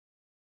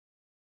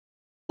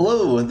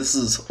Hello, this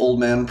is Old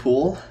Man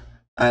Poole.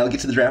 I'll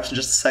get to the drafts in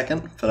just a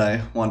second, but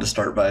I wanted to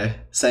start by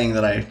saying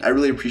that I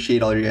really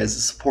appreciate all your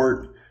guys'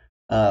 support.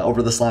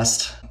 Over this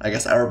last,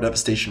 Hour of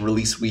Devastation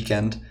release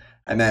weekend,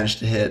 I managed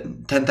to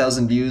hit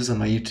 10,000 views on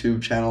my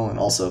YouTube channel and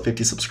also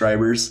 50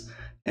 subscribers.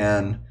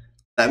 And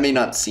that may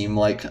not seem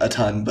like a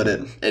ton, but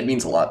it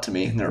means a lot to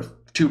me. And there are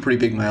two pretty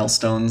big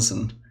milestones,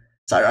 and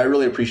so I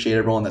really appreciate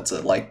everyone that's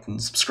liked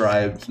and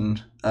subscribed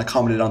and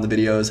commented on the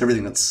videos,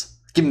 everything that's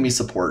given me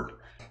support.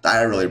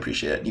 I really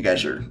appreciate it. You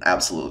guys are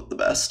absolutely the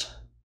best.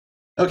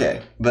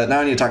 Okay, but now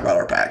I need to talk about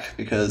our pack,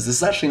 because this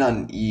is actually not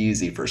an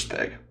easy first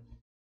pick.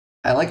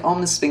 I like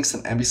Ominous Sphinx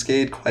and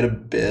Ambuscade quite a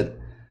bit.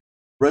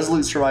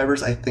 Resolute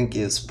Survivors I think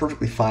is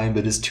perfectly fine,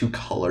 but is two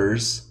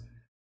colors.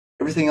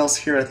 Everything else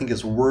here I think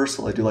is worse,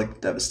 while I do like the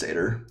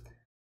Devastator.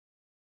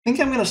 I think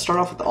I'm going to start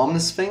off with the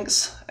Ominous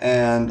Sphinx,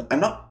 and I'm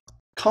not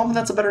confident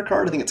that's a better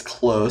card. I think it's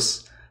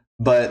close.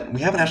 But we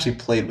haven't actually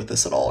played with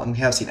this at all, and we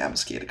have seen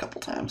Ambuscade a couple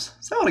times.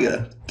 So I want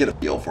to get a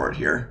feel for it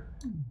here.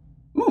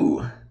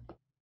 Ooh.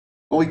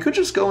 Well, we could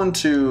just go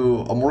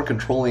into a more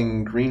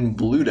controlling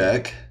green-blue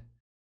deck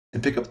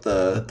and pick up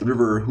the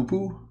River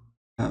Hoopoe.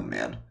 Oh,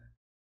 man.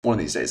 One of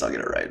these days I'll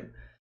get it right.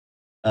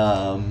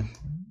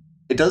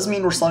 It does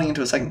mean we're slotting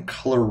into a second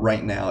color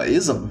right now. It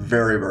is a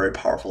very, very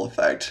powerful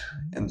effect.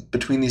 And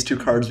between these two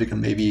cards, we can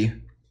maybe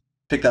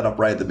pick that up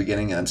right at the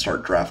beginning and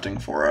start drafting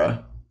for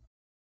a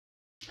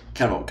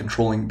kind of a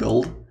controlling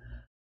build.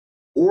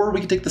 Or we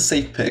can take the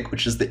safe pick,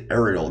 which is the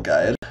Aerial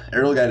Guide.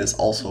 Aerial Guide is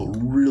also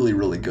really,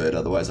 really good,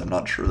 otherwise I'm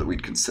not sure that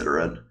we'd consider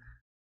it.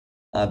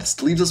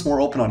 This leaves us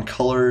more open on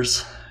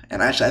colors,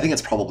 and actually I think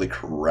it's probably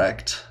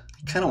correct.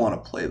 I kind of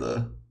want to play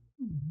the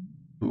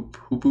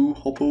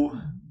Hoopoe?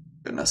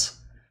 Goodness.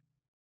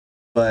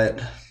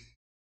 But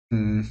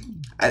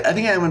I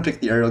think I'm going to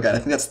pick the Aerial Guide. I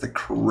think that's the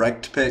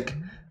correct pick.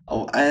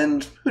 Oh,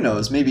 and who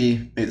knows,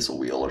 maybe this will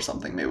wheel or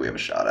something. Maybe we have a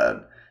shot at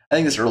it. I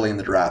think this early in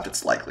the draft,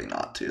 it's likely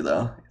not to,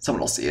 though.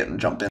 Someone will see it and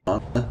jump in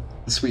on the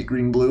sweet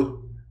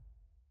green-blue.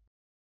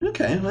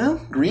 Okay,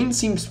 well, green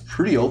seems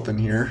pretty open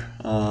here.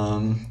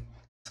 So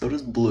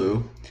does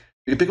blue.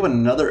 We can pick up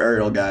another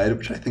Aerial Guide,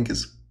 which I think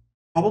is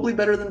probably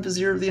better than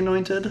Vizier of the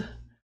Anointed.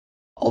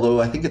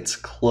 Although I think it's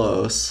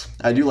close.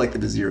 I do like the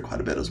Vizier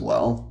quite a bit as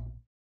well.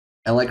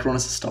 I like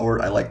Cronus' Stalwart.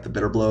 I like the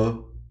Bitter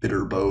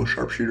Bow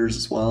Sharpshooters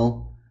as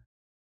well.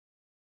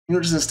 We're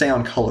just going to stay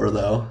on color,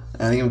 though. I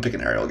think I'm going to pick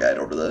an Aerial Guide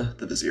over the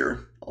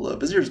Vizier. Although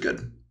Vizier's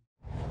good.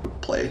 We'll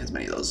play as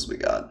many of those as we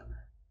got.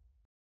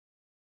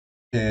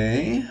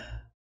 Okay.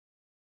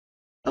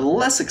 A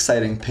less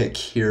exciting pick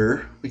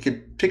here. We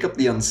could pick up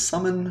the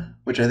Unsummon,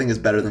 which I think is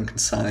better than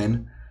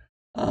Consign.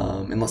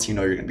 Unless you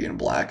know you're going to be in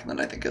black, and then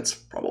I think it's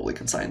probably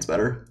Consign's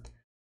better.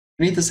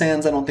 Beneath the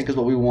Sands I don't think is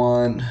what we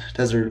want.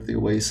 Desert of the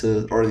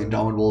Oasis, or the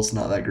Indomitable is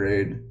not that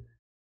great.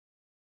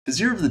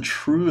 Vizier of the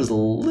True is a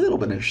little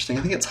bit interesting.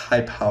 I think it's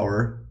high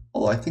power,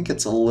 although I think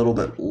it's a little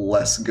bit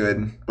less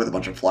good with a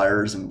bunch of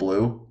flyers in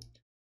blue.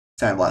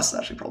 Sandblast is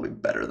actually probably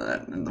better than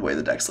it in the way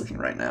the deck's looking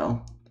right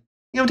now.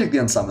 I'm going to take the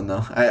Unsummon,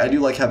 though. I do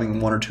like having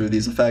one or two of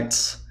these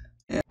effects,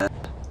 and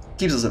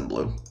keeps us in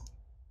blue.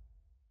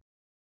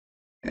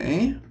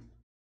 Okay.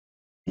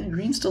 Yeah,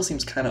 green still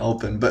seems kind of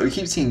open, but we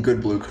keep seeing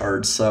good blue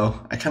cards, so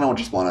I kind of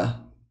just want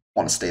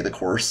to stay the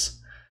course.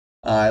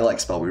 I like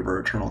Spellweaver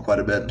Eternal quite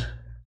a bit.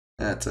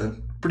 It's a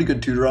pretty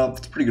good 2-drop.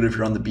 It's pretty good if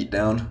you're on the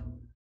beatdown,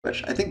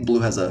 which I think blue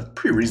has a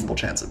pretty reasonable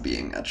chance of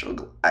being,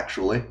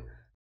 actually.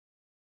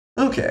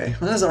 Okay,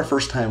 well, this is our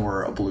first time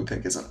where a blue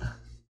pick isn't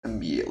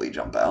immediately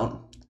jump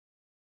out.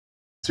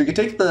 So we could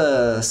take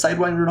the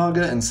Sidewinder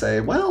Naga and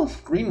say, well,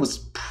 green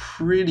was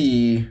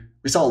pretty...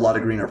 We saw a lot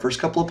of green our first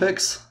couple of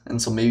picks,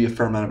 and so maybe a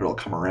fair amount of it will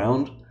come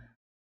around.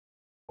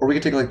 Or we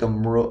could take like the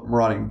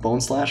Marauding Bone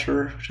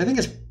Slasher, which I think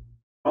is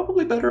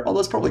probably better,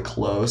 although it's probably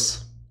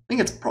close. I think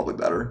it's probably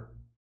better.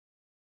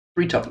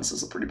 3 toughness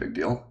is a pretty big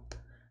deal.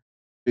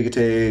 We could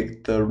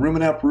take the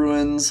Ruminap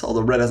Ruins,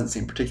 although red doesn't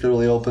seem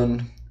particularly open.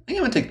 I think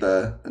I'm going to take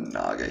the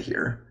Naga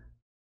here.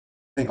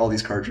 I think all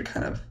these cards are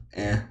kind of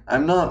eh.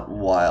 I'm not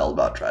wild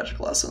about Tragic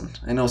Lesson.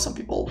 I know some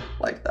people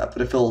like that,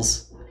 but it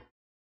feels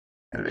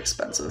kind of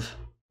expensive.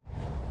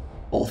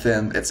 Both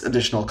in its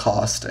additional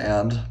cost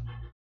and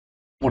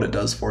what it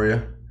does for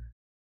you.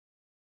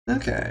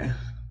 Okay.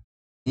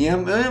 Yeah,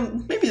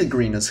 maybe the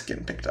green is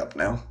getting picked up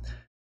now.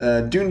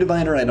 Dune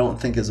Diviner I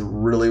don't think is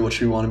really what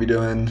you want to be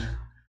doing.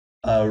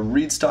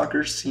 Reed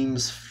Stalker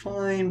seems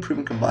fine.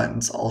 Proven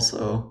Combined's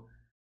also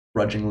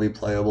grudgingly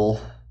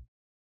playable.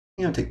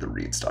 I'm going to take the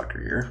Reed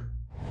Stalker here.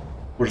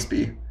 We'll just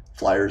be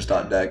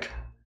flyers.deck.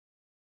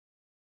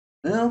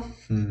 Well,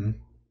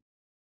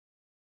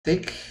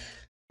 Take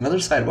another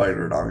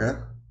Sidewinder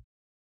Naga.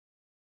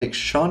 Take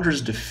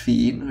Chandra's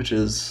Defeat, which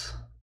is...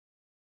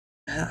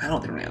 I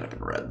don't think we're going to end up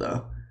in red,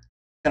 though.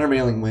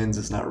 Countervailing Winds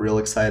is not real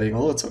exciting,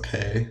 although it's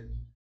okay.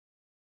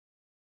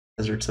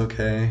 Desert's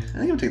okay. I think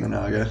I'm going to take the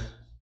Naga.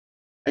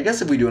 I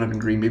guess if we do end up in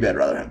green, maybe I'd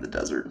rather have the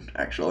Desert,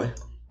 actually.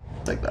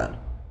 Like that.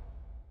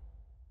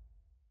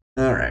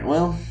 Alright,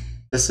 well,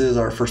 this is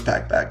our first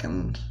pack back,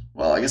 and,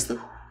 well, I guess the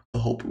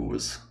Hoopoe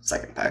was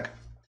second pack.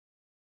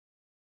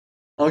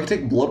 Oh, we can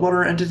take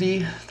Bloodwater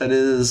Entity. That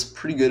is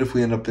pretty good if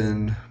we end up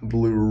in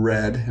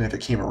blue-red, and if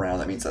it came around,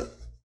 that means that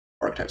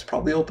archetype's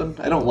probably open.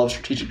 I don't love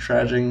Strategic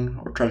Traging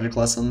or Tragic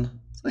Lesson,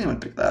 so I think I'm gonna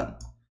pick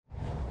that.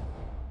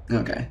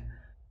 Okay.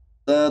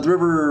 The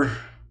river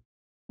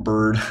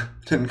bird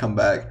didn't come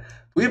back.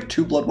 We have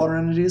 2 Bloodwater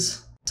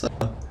entities, so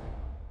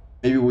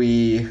maybe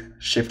we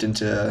shift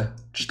into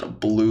just a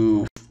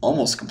blue,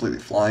 almost completely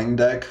flying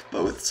deck,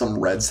 but with some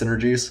red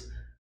synergies.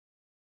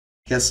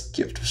 I guess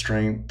Gift of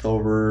Strength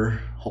over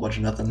a whole bunch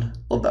of nothing.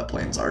 Love that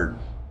Plains art.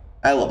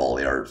 I love all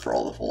the art for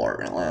all the full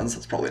art lands.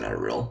 That's probably not a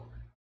real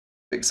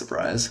big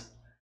surprise.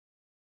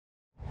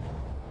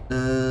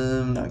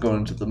 Not going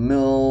into the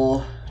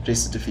mill.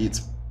 Jace's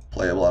Defeat's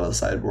playable out of the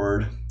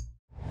sideboard.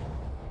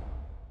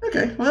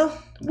 Okay, well,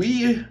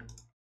 we,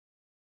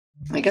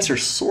 I guess, are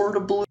sort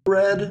of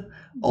blue-red,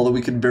 although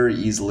we could very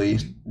easily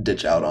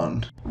ditch out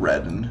on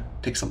red and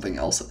take something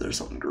else if there's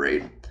something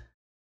great.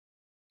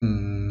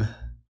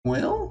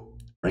 Well,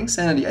 Ring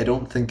Sanity I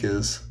don't think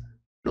is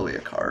really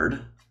a card,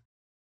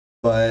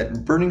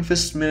 but Burning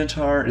Fist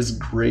Minotaur is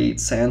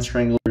great, Sand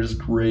Strangler is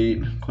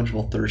great,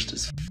 Quenchable Thirst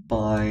is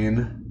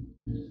fine.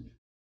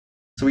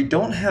 So we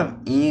don't have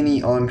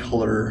any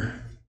on-color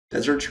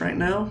deserts right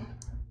now.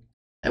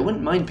 I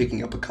wouldn't mind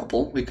picking up a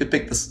couple. We could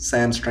pick the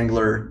Sand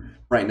Strangler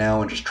right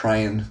now and just try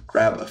and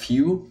grab a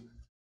few.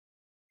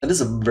 That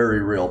is a very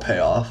real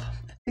payoff.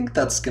 I think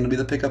that's going to be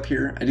the pickup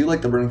here. I do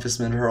like the Burning Fist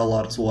Minotaur a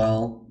lot as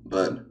well,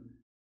 but I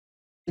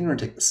think we're going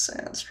to take the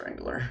Sand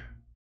Strangler.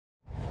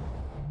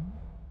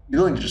 Be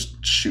willing to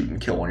just shoot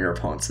and kill one of your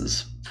opponents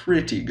is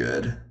pretty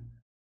good.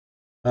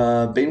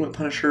 Banewhip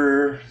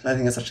Punisher, I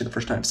think that's actually the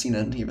first time I've seen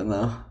it, even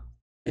though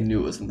I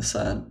knew it was in the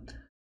set.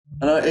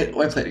 I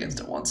played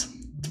against it once.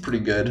 It's pretty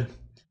good.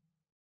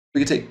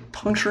 We could take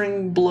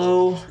Puncturing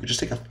Blow. We could just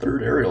take a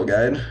 3rd Aerial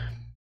Guide.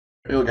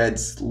 Aerial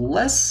Guide's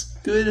less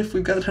good if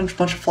we've got a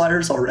bunch of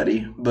flyers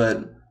already,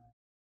 but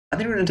I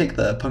think we're going to take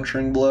the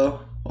Puncturing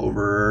Blow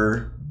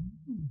over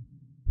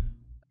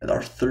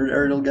our 3rd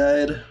Aerial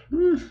Guide.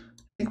 I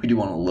think we do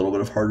want a little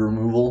bit of hard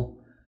removal.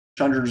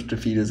 Chandra's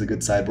Defeat is a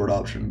good sideboard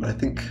option, but I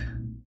think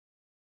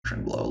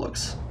Puncturing Blow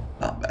looks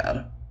not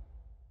bad.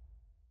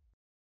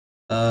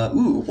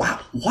 Ooh, wow,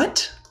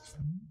 what?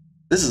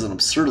 This is an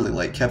absurdly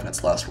light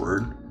Kevnet's Last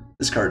Word.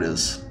 This card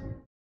is,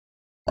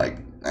 like,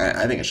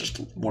 I think it's just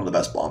one of the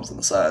best bombs in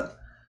the set.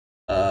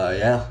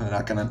 Yeah, I'm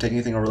not gonna take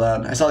anything over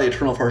that. I saw the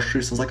Eternal Harsh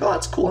Truce and was like, oh,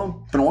 that's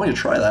cool. I've been wanting to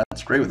try that.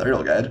 It's great with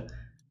Aerial Guide.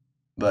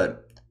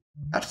 But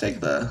I have to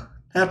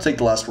take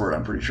the Last Word,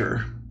 I'm pretty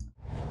sure.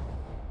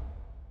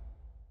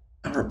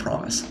 Never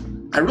promise.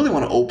 I really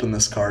want to open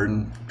this card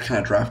and kind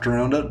of draft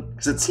around it,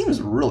 because it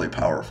seems really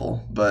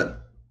powerful, but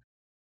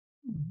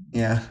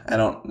yeah, I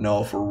don't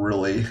know if we're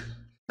really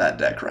that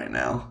deck right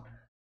now.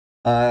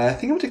 I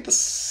think I'm gonna take the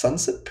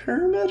Sunset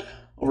Pyramid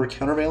over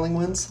Countervailing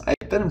Winds.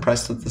 I've been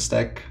impressed with this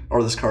deck,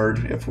 or this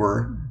card, if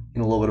we're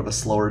in a little bit of a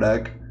slower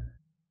deck.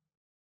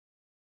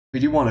 We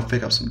do want to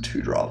pick up some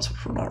 2-drops,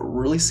 which we're not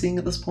really seeing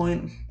at this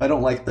point. I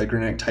don't like the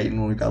Granitic Titan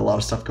when we've got a lot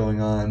of stuff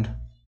going on.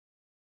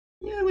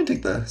 Yeah, I'm gonna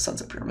take the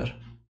Sunset Pyramid.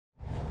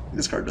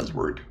 This card does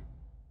work.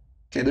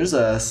 Okay, there's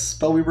a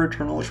Spellweaver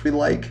Eternal, which we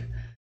like.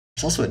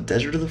 There's also a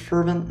Desert of the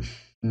Fervent.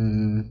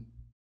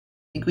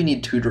 I think we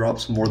need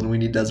 2-drops more than we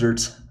need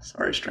deserts.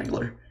 Sorry,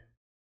 Strangler.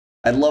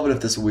 I'd love it if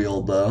this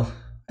wheeled, though.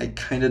 I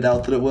kind of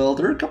doubt that it will.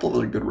 There are a couple of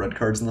other good red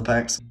cards in the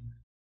packs.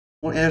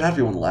 Well, it'd have to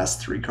be one of the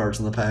last 3 cards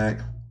in the pack.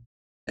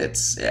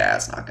 It's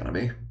not going to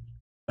be.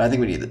 But I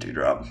think we need the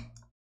 2-drop.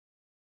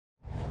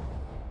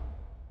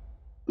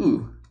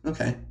 Ooh,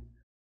 okay.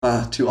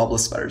 2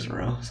 Obelisk Spiders in a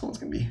row. Someone's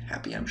going to be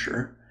happy, I'm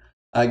sure.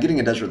 Getting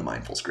a Desert of the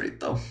Mindful's great,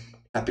 though.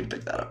 Happy to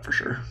pick that up for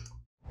sure.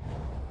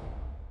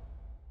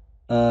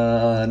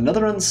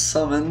 Another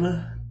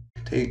Unsummon.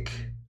 Take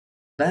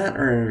that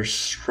or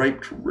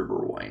Striped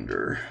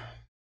Riverwinder.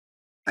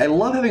 I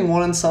love having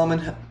 1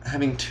 Unsummon.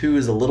 Having 2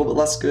 is a little bit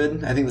less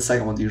good. I think the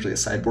second one's usually a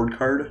sideboard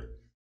card.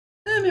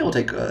 Maybe we'll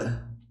take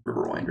a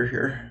Riverwinder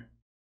here.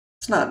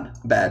 It's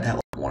not bad to have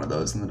like 1 of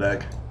those in the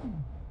deck.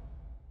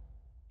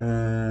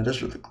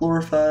 Desert of the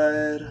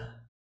Glorified.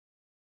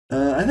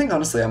 I think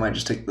honestly I might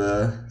just take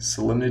the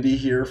Solemnity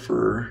here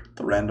for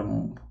the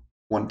random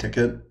 1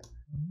 ticket.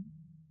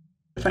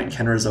 I find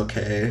Kenner is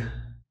okay.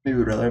 Maybe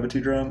we'd rather have a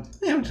 2-drop.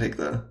 Yeah, I'm gonna take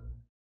the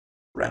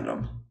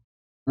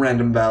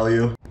random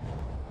value.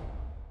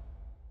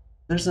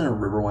 There's a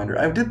Riverwinder.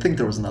 I did think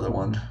there was another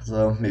one,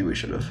 so maybe we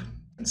should have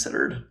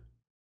considered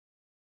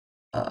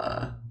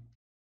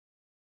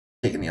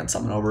taking the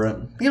Unsummon over it. I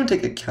think I'm gonna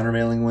take a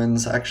Countervailing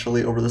Winds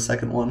actually over the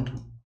second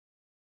one.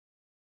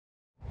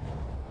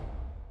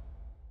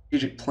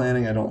 Strategic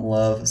Planning I don't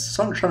love.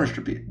 Chandra's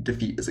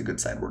Defeat is a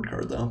good sideboard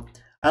card though.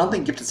 I don't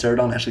think Gifted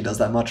Ceradon actually does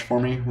that much for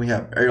me. We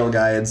have Aerial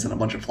Guides and a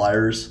bunch of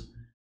flyers.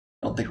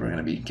 I don't think we're going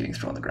to be getting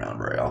thrown on the ground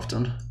very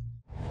often.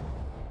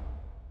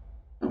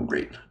 Oh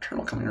great,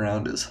 Eternal coming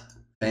around is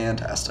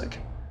fantastic.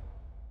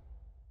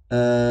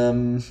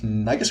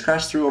 I guess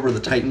Crash Through over the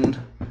Titan.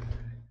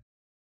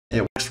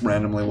 It works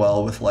randomly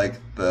well with like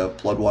the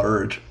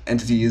Bloodwater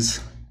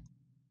entities.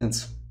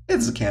 It's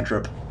a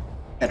cantrip.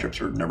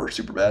 Cantrips are never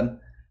super bad.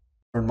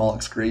 Turn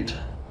Moloch's great.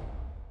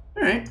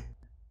 Alright.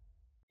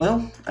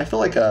 Well, I feel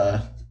like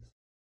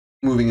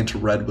moving into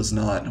red was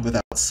not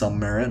without some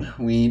merit.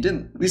 We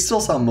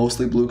still saw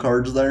mostly blue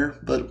cards there,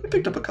 but we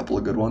picked up a couple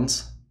of good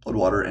ones.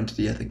 Bloodwater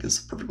Entity I think is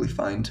perfectly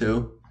fine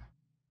too.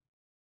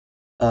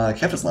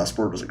 Captain's Last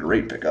Word was a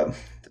great pickup.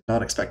 Did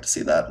not expect to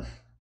see that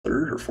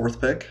third or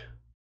fourth pick.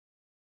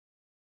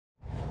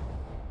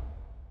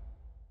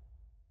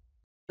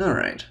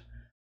 Alright.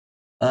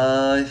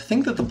 I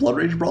think that the Blood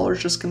Rage Brawler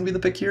is just going to be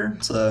the pick here.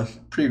 It's a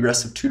pretty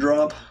aggressive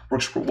 2-drop.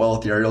 Works well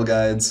with the aerial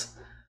guides.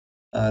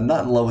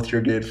 Not in love with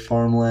Irrigated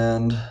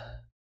Farmland.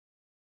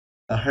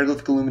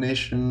 Hieroglyphic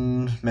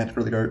Illumination, Magic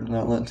Early Guard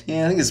Gauntlet.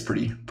 Yeah, I think it's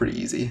pretty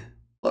easy.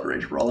 Blood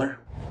Rage Brawler.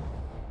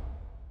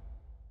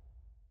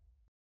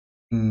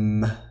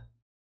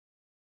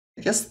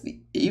 I guess the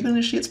Ave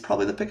Initiate's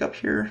probably the pickup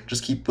here.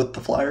 Just keep with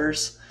the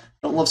flyers.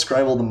 Don't love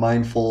Scribble the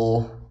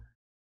Mindful.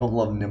 Don't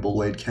love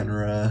Nimbleblade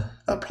Kenra.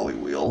 I'd probably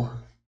wheel.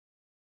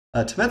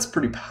 Timet's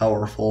pretty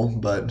powerful,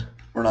 but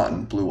we're not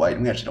in blue-white,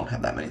 and we actually don't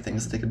have that many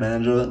things to take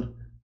advantage of it.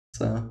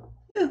 So,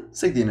 yeah, let's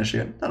take the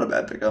Initiate. Not a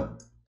bad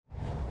pickup.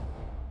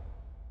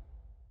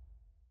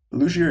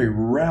 Illusionary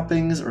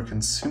Wrappings or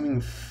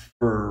Consuming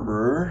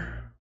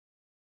Fervor.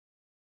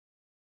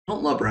 I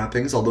don't love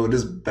Wrappings, although it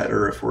is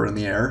better if we're in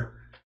the air.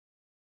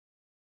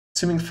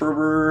 Consuming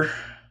Fervor,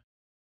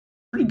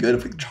 pretty good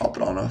if we chop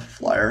it on a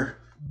flyer.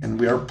 And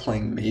we are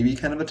playing maybe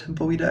kind of a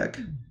tempo-y deck.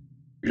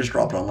 We just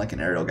drop it on like an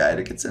aerial guide,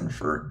 it gets in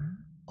for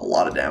a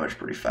lot of damage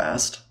pretty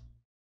fast.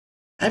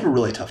 I have a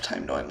really tough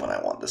time knowing when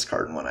I want this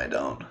card and when I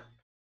don't.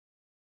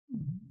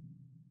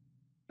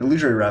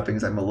 Illusionary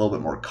Wrappings I'm a little bit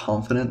more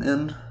confident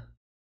in.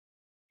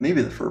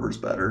 Maybe the Fervor's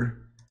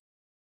better.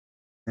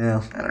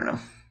 Yeah, I don't know.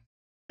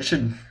 I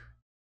should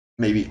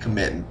maybe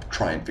commit and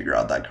try and figure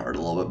out that card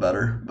a little bit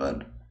better,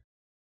 but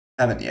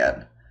haven't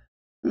yet.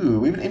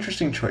 Ooh, we have an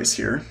interesting choice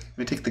here.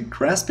 We take the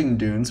Grasping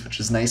Dunes, which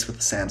is nice with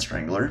the Sand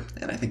Strangler,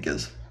 and I think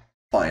is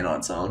fine on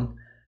its own.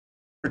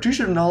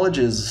 Pertusion of Knowledge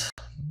is,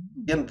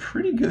 again,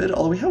 pretty good,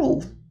 although we have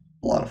a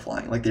lot of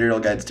flying. Like, the aerial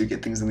guides do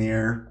get things in the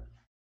air.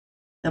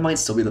 That might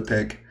still be the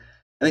pick.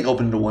 I think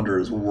Open to Wonder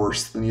is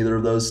worse than either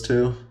of those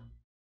two. I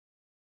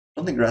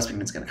don't think Grasping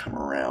Dune's going to come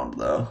around,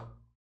 though.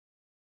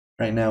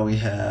 Right now we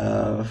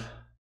have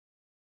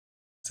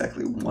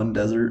exactly one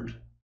desert.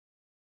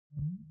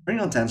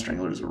 Bringing on Sand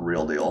Strangler is a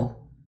real deal.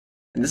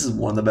 And this is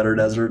one of the better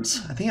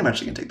deserts. I think I'm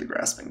actually going to take the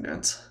Grasping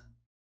Dunes.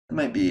 It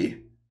might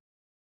be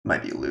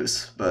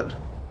loose, but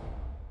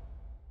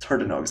it's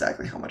hard to know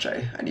exactly how much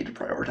I need to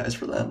prioritize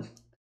for that.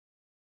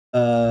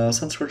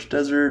 Sunscorched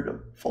Desert,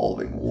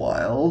 Evolving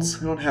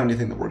Wilds. We don't have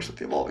anything that works with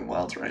the Evolving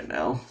Wilds right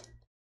now.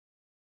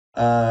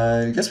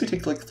 I guess we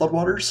take like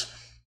Floodwaters.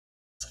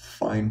 It's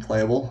fine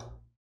playable.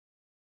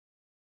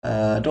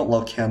 Don't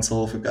love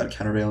Cancel if we've got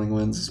Countervailing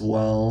Winds as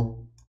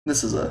well.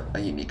 This is a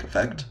unique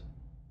effect.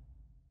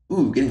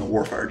 Ooh, getting a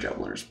Warfire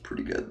Javelin is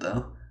pretty good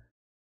though.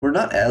 We're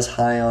not as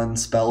high on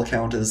spell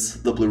count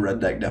as the blue-red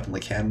deck definitely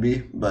can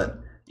be,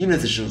 but even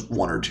if it's just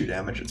 1 or 2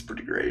 damage, it's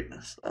pretty great.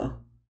 So,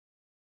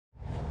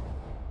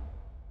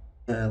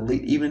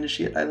 late Eve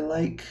Initiate I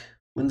like.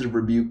 Winds of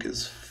Rebuke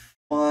is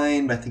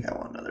fine, but I think I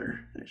want another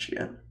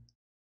Initiate.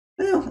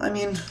 Well, I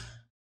mean, how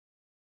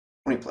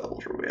many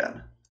playables are we at?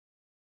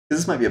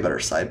 This might be a better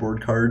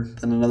sideboard card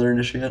than another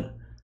Initiate. Is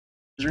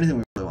there anything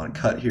we really want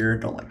to cut here?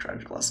 Don't like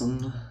Tragic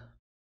Lesson.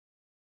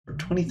 For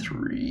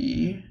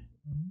 23,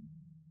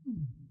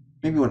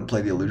 maybe wouldn't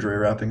play the Illusory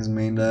Wrappings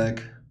main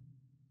deck.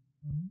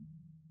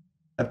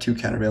 Have 2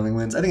 Countervailing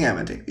Winds. I think I'm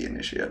going to take the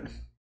Initiate.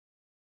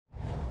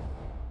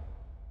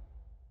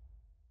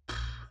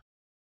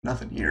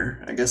 Nothing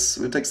here. I guess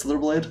we take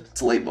Slitherblade.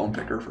 It's a late Bone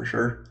Picker for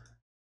sure.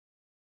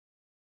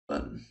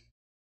 But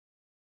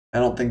I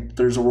don't think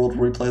there's a world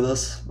where we play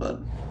this,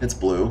 but it's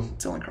blue.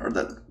 It's the only card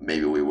that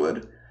maybe we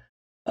would.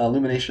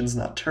 Illumination's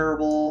not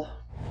terrible.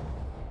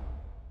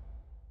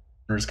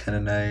 Is kind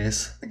of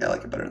nice. I think I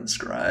like it better than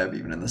Scribe,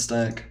 even in this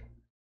deck.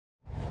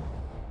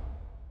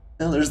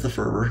 Now there's the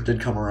Fervor.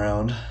 Did come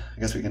around. I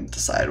guess we can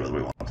decide whether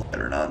we want to play it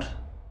or not.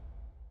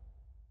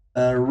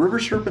 River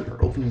Serpent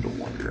or Open to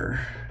Wonder?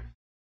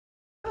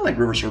 I like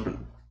River Serpent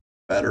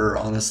better,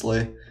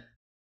 honestly.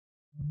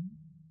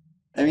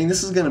 I mean,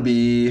 this is going to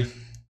be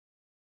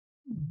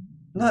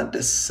not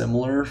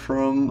dissimilar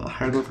from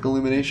Hieroglyphic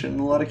Illumination in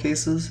a lot of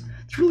cases.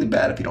 It's really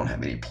bad if you don't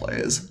have any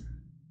plays.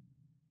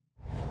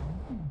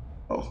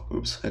 Oh,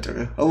 oops, I took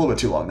a little bit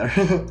too long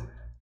there.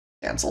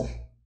 Cancel.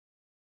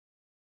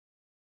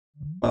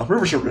 Well,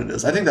 River Serpent it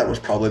is. I think that was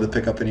probably the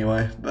pickup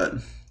anyway, but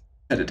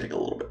I did take a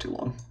little bit too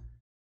long.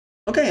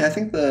 Okay, I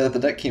think the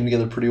deck came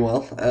together pretty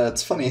well.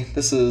 It's funny,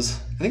 this is,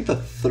 I think, the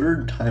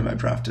 3rd time I've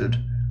drafted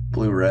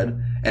blue-red,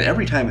 and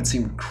every time it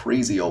seemed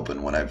crazy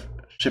open when I've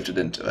shifted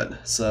into it,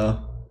 so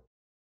a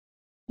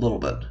little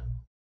bit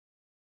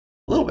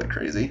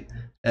crazy.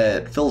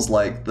 It feels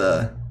like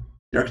the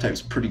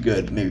archetype's pretty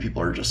good, maybe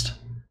people are just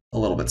a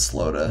little bit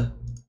slow to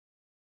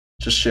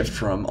just shift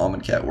from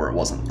Amonkhet where it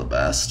wasn't the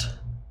best.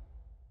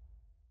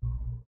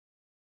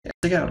 Yeah,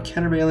 take out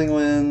Countervailing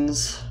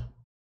Winds.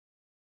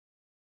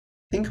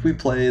 think we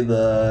play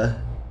the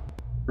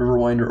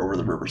Riverwinder over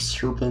the River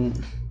Serpent.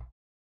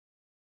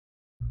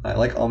 I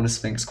like Ominous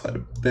Sphinx quite a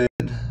bit.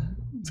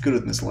 It's good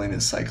with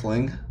miscellaneous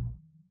cycling.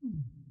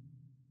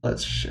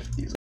 Let's shift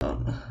these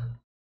out.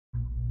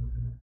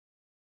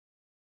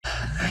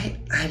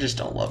 I just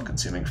don't love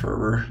Consuming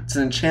Fervor. It's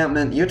an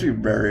enchantment. You have to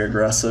be very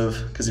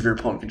aggressive, because if your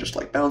opponent can just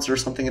like bounce or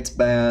something, it's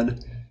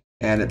bad.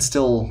 And it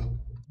still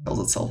kills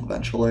itself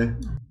eventually.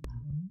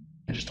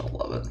 I just don't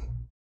love it.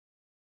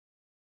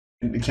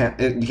 You can't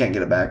get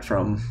it back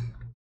from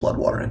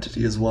Bloodwater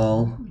Entity as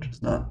well, which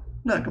is not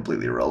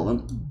completely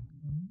irrelevant.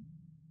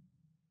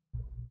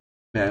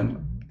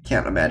 Man,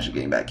 can't imagine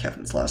getting back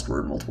Kevin's Last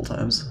Word multiple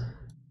times.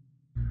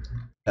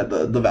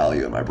 The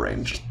value in my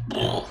brain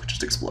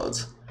just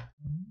explodes.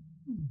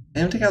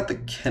 And take out the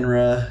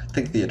Kenra. I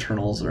think the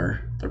Eternals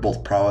they're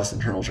both prowess.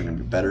 Eternals are going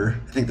to be better.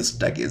 I think this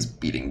deck is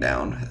beating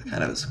down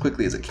kind of as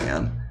quickly as it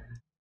can.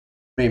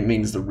 It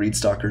means the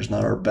Reedstalker's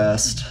not our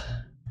best.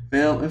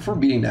 Well, if we're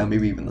beating down,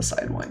 maybe even the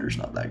Sidewinder's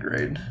not that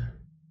great.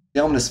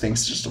 The Ominous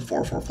Sphinx is just a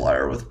 4/4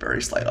 flyer with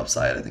very slight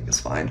upside, I think is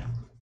fine.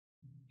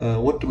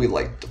 What do we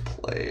like to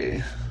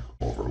play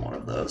over one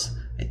of those?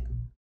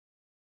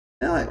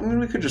 Yeah, I mean,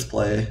 we could just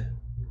play...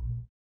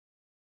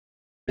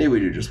 Maybe we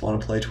do just want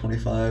to play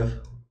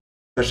 25.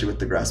 Especially with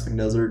the Grasping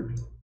Desert.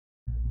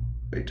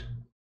 Wait.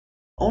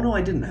 Oh no,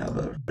 I didn't have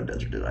a Red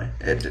Desert, did I?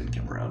 It didn't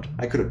come around.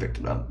 I could have picked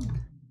it up.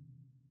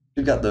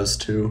 We've got those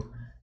two.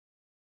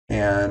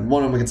 And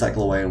one of them we can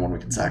cycle away and one we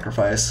can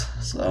sacrifice.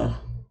 So,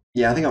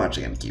 yeah, I think I'm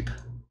actually going to keep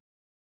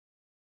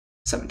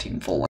 17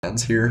 full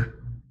lands here.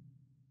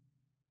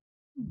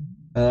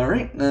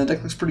 Alright,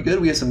 deck looks pretty good.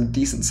 We have some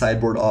decent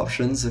sideboard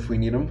options if we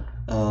need them.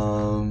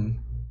 I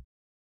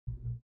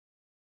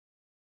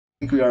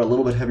think we are a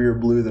little bit heavier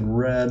blue than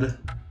red.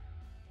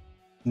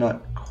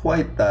 Not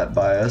quite that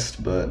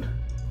biased, but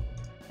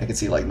I can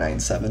see like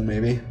 9/7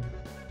 maybe.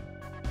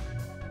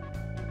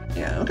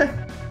 Yeah, okay.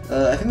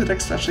 I think the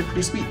deck's actually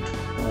pretty sweet.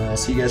 I'll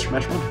see you guys for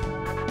match 1.